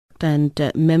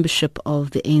and membership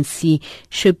of the ANC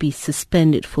should be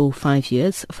suspended for 5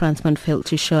 years. Fransman failed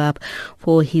to show up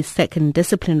for his second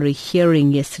disciplinary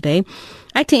hearing yesterday.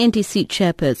 Acting NDC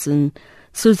chairperson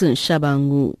Susan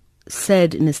Shabangu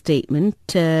said in a statement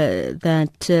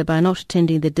that by not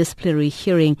attending the disciplinary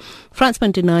hearing,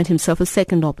 Fransman denied himself a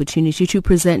second opportunity to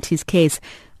present his case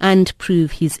and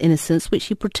prove his innocence, which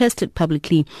he protested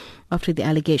publicly after the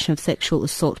allegation of sexual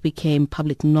assault became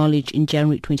public knowledge in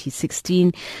January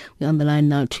 2016. We're on the line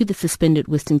now to the suspended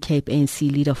Western Cape ANC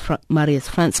leader, Marius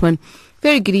Fransman.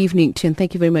 Very good evening to you, and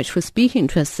thank you very much for speaking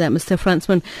to us, Mr.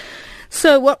 Fransman.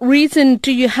 So what reason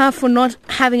do you have for not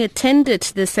having attended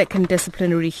the second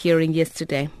disciplinary hearing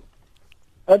yesterday?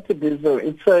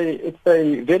 It's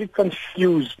a very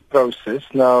confused process.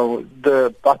 Now,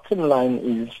 the bottom line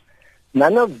is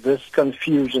none of this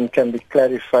confusion can be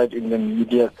clarified in the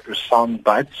media through sound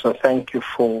bites. So thank you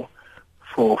for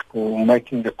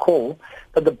making the call.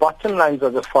 But the bottom lines are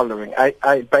the following.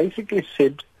 I basically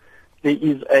said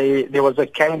there was a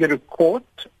kangaroo court,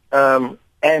 and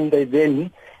they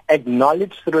then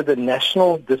acknowledged through the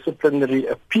National Disciplinary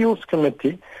Appeals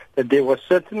Committee that there were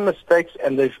certain mistakes,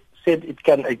 and they've said it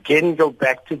can again go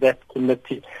back to that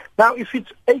committee. Now, if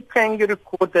it's a kangaroo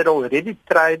court that already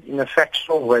tried in a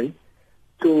factual way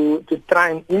to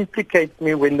try and implicate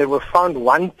me when they were found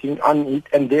wanting on it,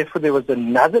 and therefore there was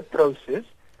another process,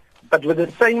 but with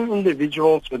the same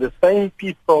individuals, with the same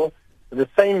people, with the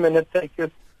same minute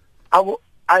takers,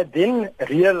 I then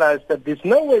realized that there's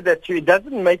no way that it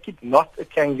doesn't make it not a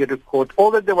kangaroo court.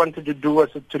 All that they wanted to do was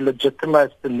to legitimize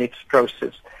the next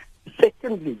process.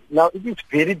 Secondly, now it is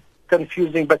very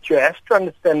confusing, but you have to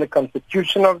understand the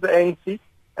constitution of the ANC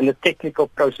and the technical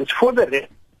process. For the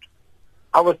rest,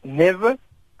 I was never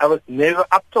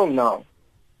up till now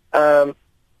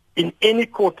in any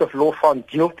court of law found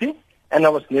guilty, and I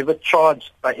was never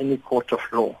charged by any court of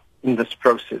law in this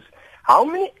process. How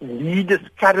many leaders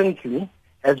currently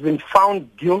has been found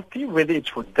guilty, whether it's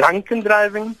for drunken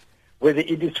driving, whether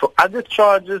it is for other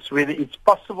charges, whether it's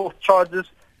possible charges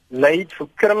laid for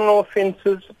criminal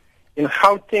offences? In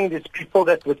Gauteng, there's people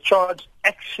that were charged,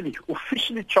 actually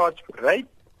officially charged for rape,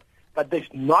 but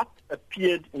they've not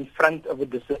appeared in front of a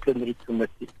disciplinary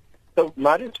committee. So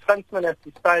Marius Fransman has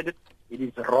decided it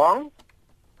is wrong.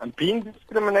 I'm being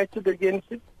discriminated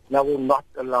against it, and I will not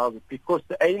allow it, because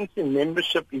the ANC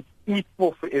membership is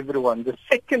equal for everyone. The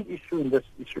second issue in this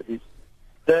issue is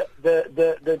the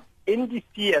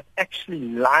NDC has actually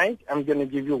lied. I'm going to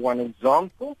give you one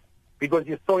example, because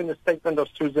you saw in the statement of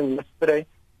Susan yesterday,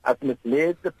 I've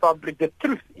misled the public. The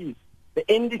truth is the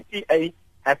NDCA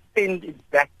has sent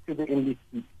it back to the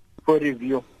NDC for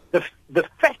review. The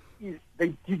fact is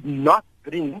they did not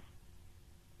bring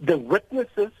the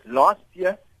witnesses last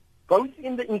year, both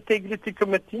in the Integrity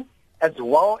Committee as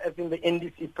well as in the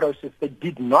NDC process. They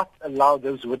did not allow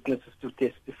those witnesses to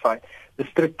testify. The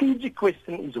strategic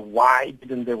question is, why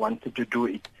didn't they want to do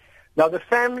it? Now, the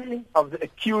family of the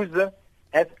accuser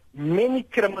has many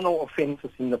criminal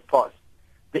offences in the past.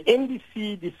 The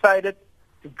NDC decided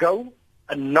to go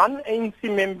a non-ANC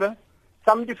member,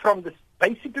 somebody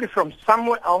basically from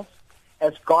somewhere else,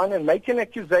 has gone and make an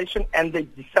accusation, and they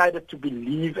decided to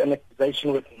believe an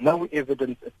accusation with no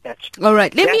evidence attached. All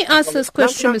right, let me ask this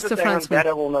question, Mr. Fransman. That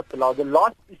I will not allow. The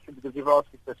last issue, because you've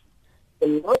asked me this, the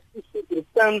last issue in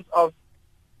terms of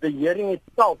the hearing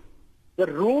itself, the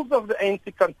rules of the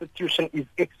ANC Constitution is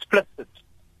explicit.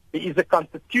 There is a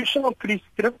constitutional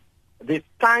prescript, there's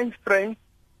time frames,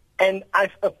 and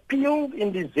I've appealed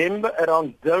in December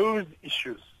around those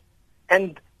issues.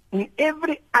 And in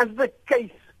every other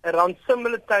case around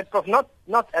similar type of, not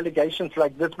allegations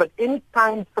like this, but any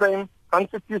time frame,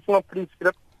 constitutional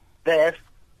prescript, they have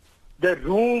the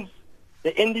rules,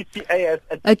 the NDCA has...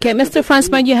 Okay, Mr.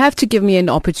 Fransman, you have to give me an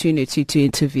opportunity to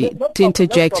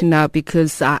interject now,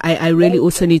 because I really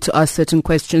also need to ask certain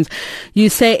questions. You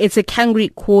say it's a kangaroo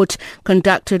court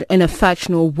conducted in a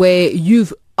factional way.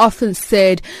 You've often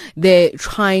said they're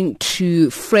trying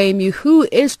to frame you. Who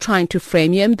is trying to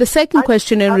frame you? And the second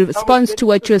question in response to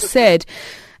what you said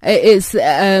is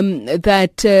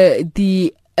that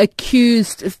the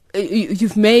accused,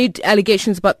 you've made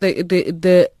allegations about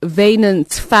the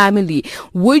Vainant family.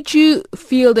 Would you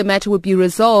feel the matter would be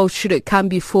resolved should it come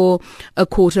before a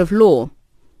court of law?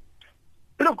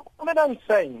 Look, what I'm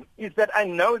saying is that I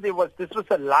know this was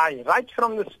a lie. Right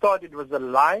from the start, it was a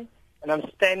lie, and I'm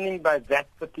standing by that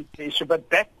particular issue. But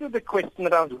back to the question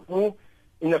around who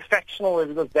in a factional way,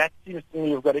 because that seems to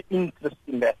me you've got an interest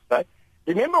in that, right?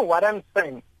 Remember what I'm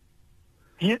saying.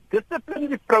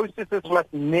 Disciplinary processes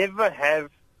must never have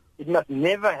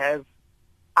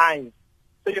eyes.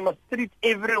 So you must treat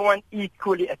everyone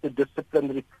equally at the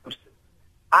disciplinary process.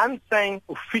 I'm saying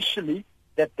officially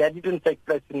that didn't take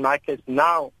place in my case.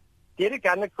 Now, Derek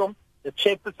Hanekom, the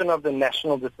chairperson of the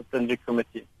National Disciplinary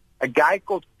Committee, a guy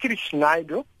called Krish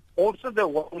Naidu, also the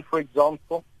one, for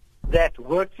example, that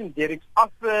works in Derek's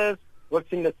office,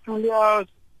 works in the studios.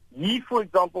 He, for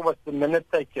example, was the minute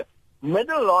taker.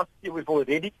 Middle last year, we've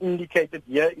already indicated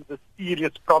here is a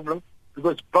serious problem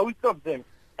because both of them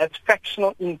have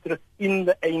factional interest in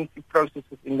the ANC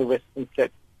processes in the Western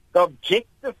Cape. The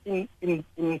objective in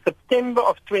September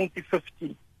of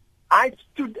 2015, I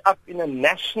stood up in a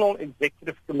National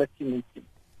Executive Committee meeting,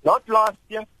 not last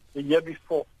year, the year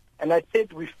before, and I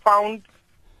said we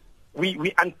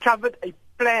uncovered a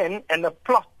plan and a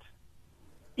plot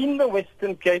in the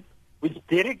Western Cape, which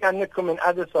Derek Hanekom and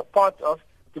others are part of,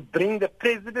 to bring the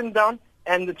president down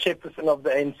and the chairperson of the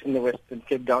ANC in the Western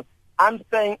Cape down. I'm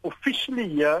saying officially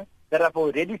here that I've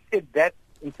already said that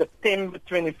in September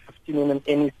 2015 in an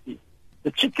NEC.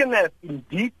 The chicken has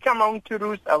indeed come home to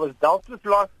roost. I was dealt with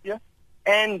last year,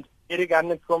 and Derek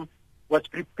Hanekom was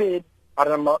prepared on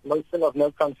a motion of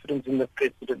no confidence in the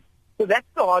president. So that's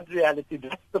the hard reality.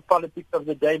 That's the politics of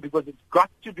the day because it's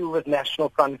got to do with national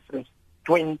conference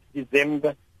 20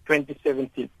 December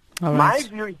 2017. All right. My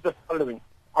view is the following.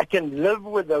 I can live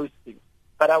with those things,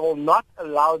 but I will not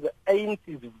allow the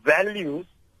ANC's values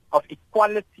of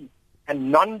equality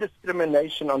and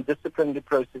non-discrimination on disciplinary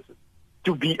processes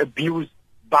to be abused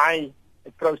by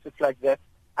a process like that.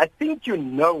 I think you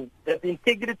know that the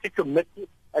Integrity Committee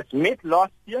has met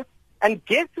last year, and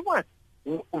guess what?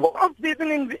 Whilst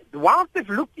they've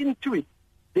looked into it,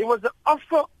 there was an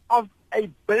offer of a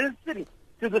bursary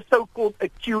to the so-called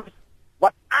accused.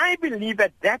 What I believe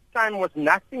at that time was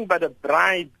nothing but a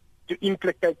bribe to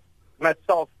implicate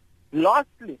myself.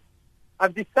 Lastly,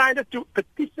 I've decided to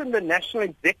petition the National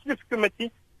Executive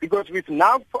Committee because we've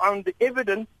now found the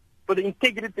evidence for the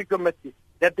Integrity Committee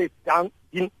that they've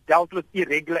dealt with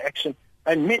irregular action.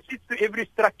 My message to every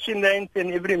structure in the ANC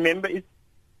and every member is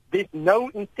there's no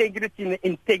integrity in the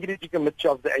Integrity Committee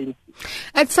of the ANC.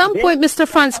 At some point, Mr.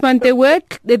 Fransman,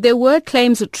 there were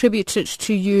claims attributed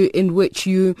to you in which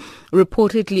you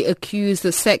reportedly accused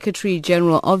the Secretary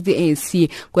General of the ANC,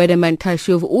 Gwede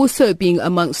Mantashe, of also being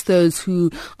amongst those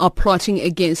who are plotting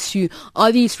against you.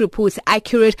 Are these reports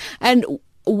accurate? And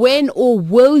when or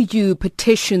will you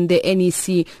petition the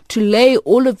NEC to lay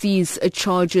all of these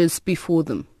charges before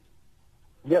them?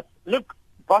 Yes. Look,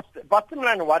 bottom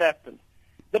line, what happened?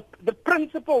 The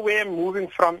principle where I'm moving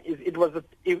from is it was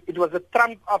a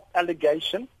trump-up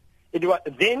allegation.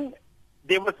 Then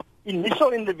there was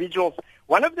initial individuals.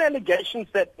 One of the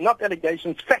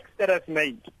facts that I've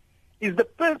made is the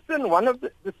person, one of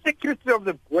the secretary of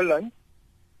the Boland,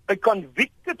 a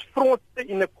convicted fraudster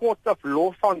in a court of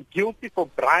law found guilty for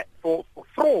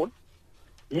fraud.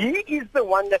 He is the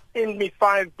one that sent me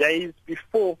 5 days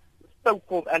before the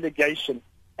so-called allegation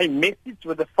a message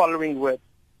with the following words.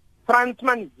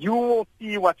 Fransman, you will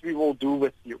see what we will do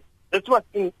with you. This was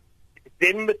in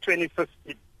December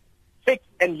 2015.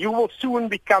 And you will soon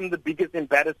become the biggest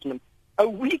embarrassment. A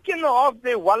week and a half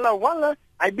there, walla,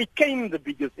 I became the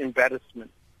biggest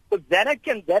embarrassment. So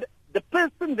the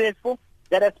person, therefore,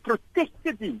 that has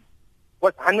protected him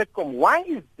was Hanekom. Why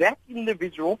is that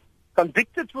individual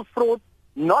convicted for fraud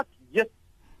not yet?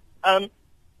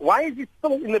 Why is he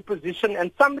still in a position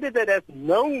and somebody that has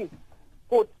no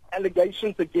court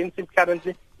allegations against him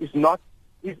currently is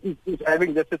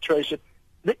having this situation?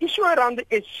 The issue around the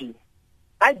SG,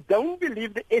 I don't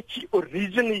believe the SG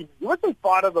originally wasn't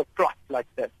part of a plot like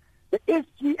that. The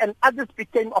SG and others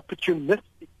became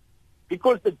opportunistic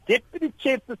because the deputy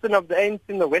chairperson of the ANC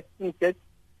in the Western Cape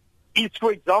is,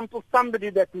 for example, somebody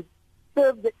that would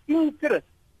serve the interest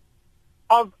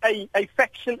of a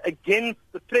faction against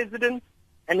the president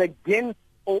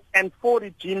and for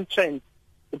regime change.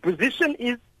 The position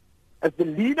is, as the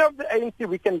leader of the ANC,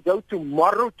 we can go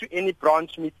tomorrow to any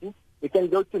branch meeting. We can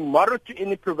go tomorrow to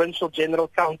any provincial general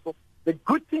council. The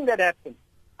good thing that happened,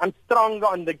 I'm stronger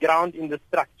on the ground in the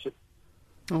structure.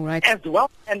 All right. As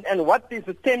well, and what this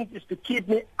attempt is to keep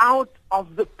me out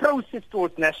of the process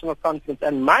towards national conference.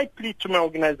 And my plea to my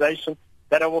organization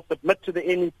that I will submit to the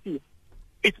NEC,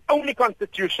 it's only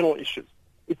constitutional issues.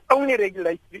 It's only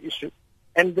regulatory issues.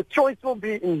 And the choice will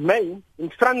be in May, in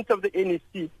front of the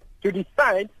NEC, to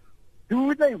decide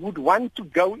do they want to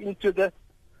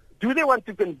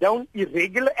condone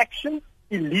irregular actions,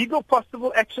 illegal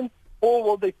possible actions, or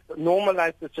will they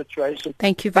normalize the situation?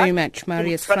 Thank you very much,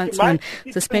 Marius Fransman,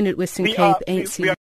 suspended Western Cape ANC.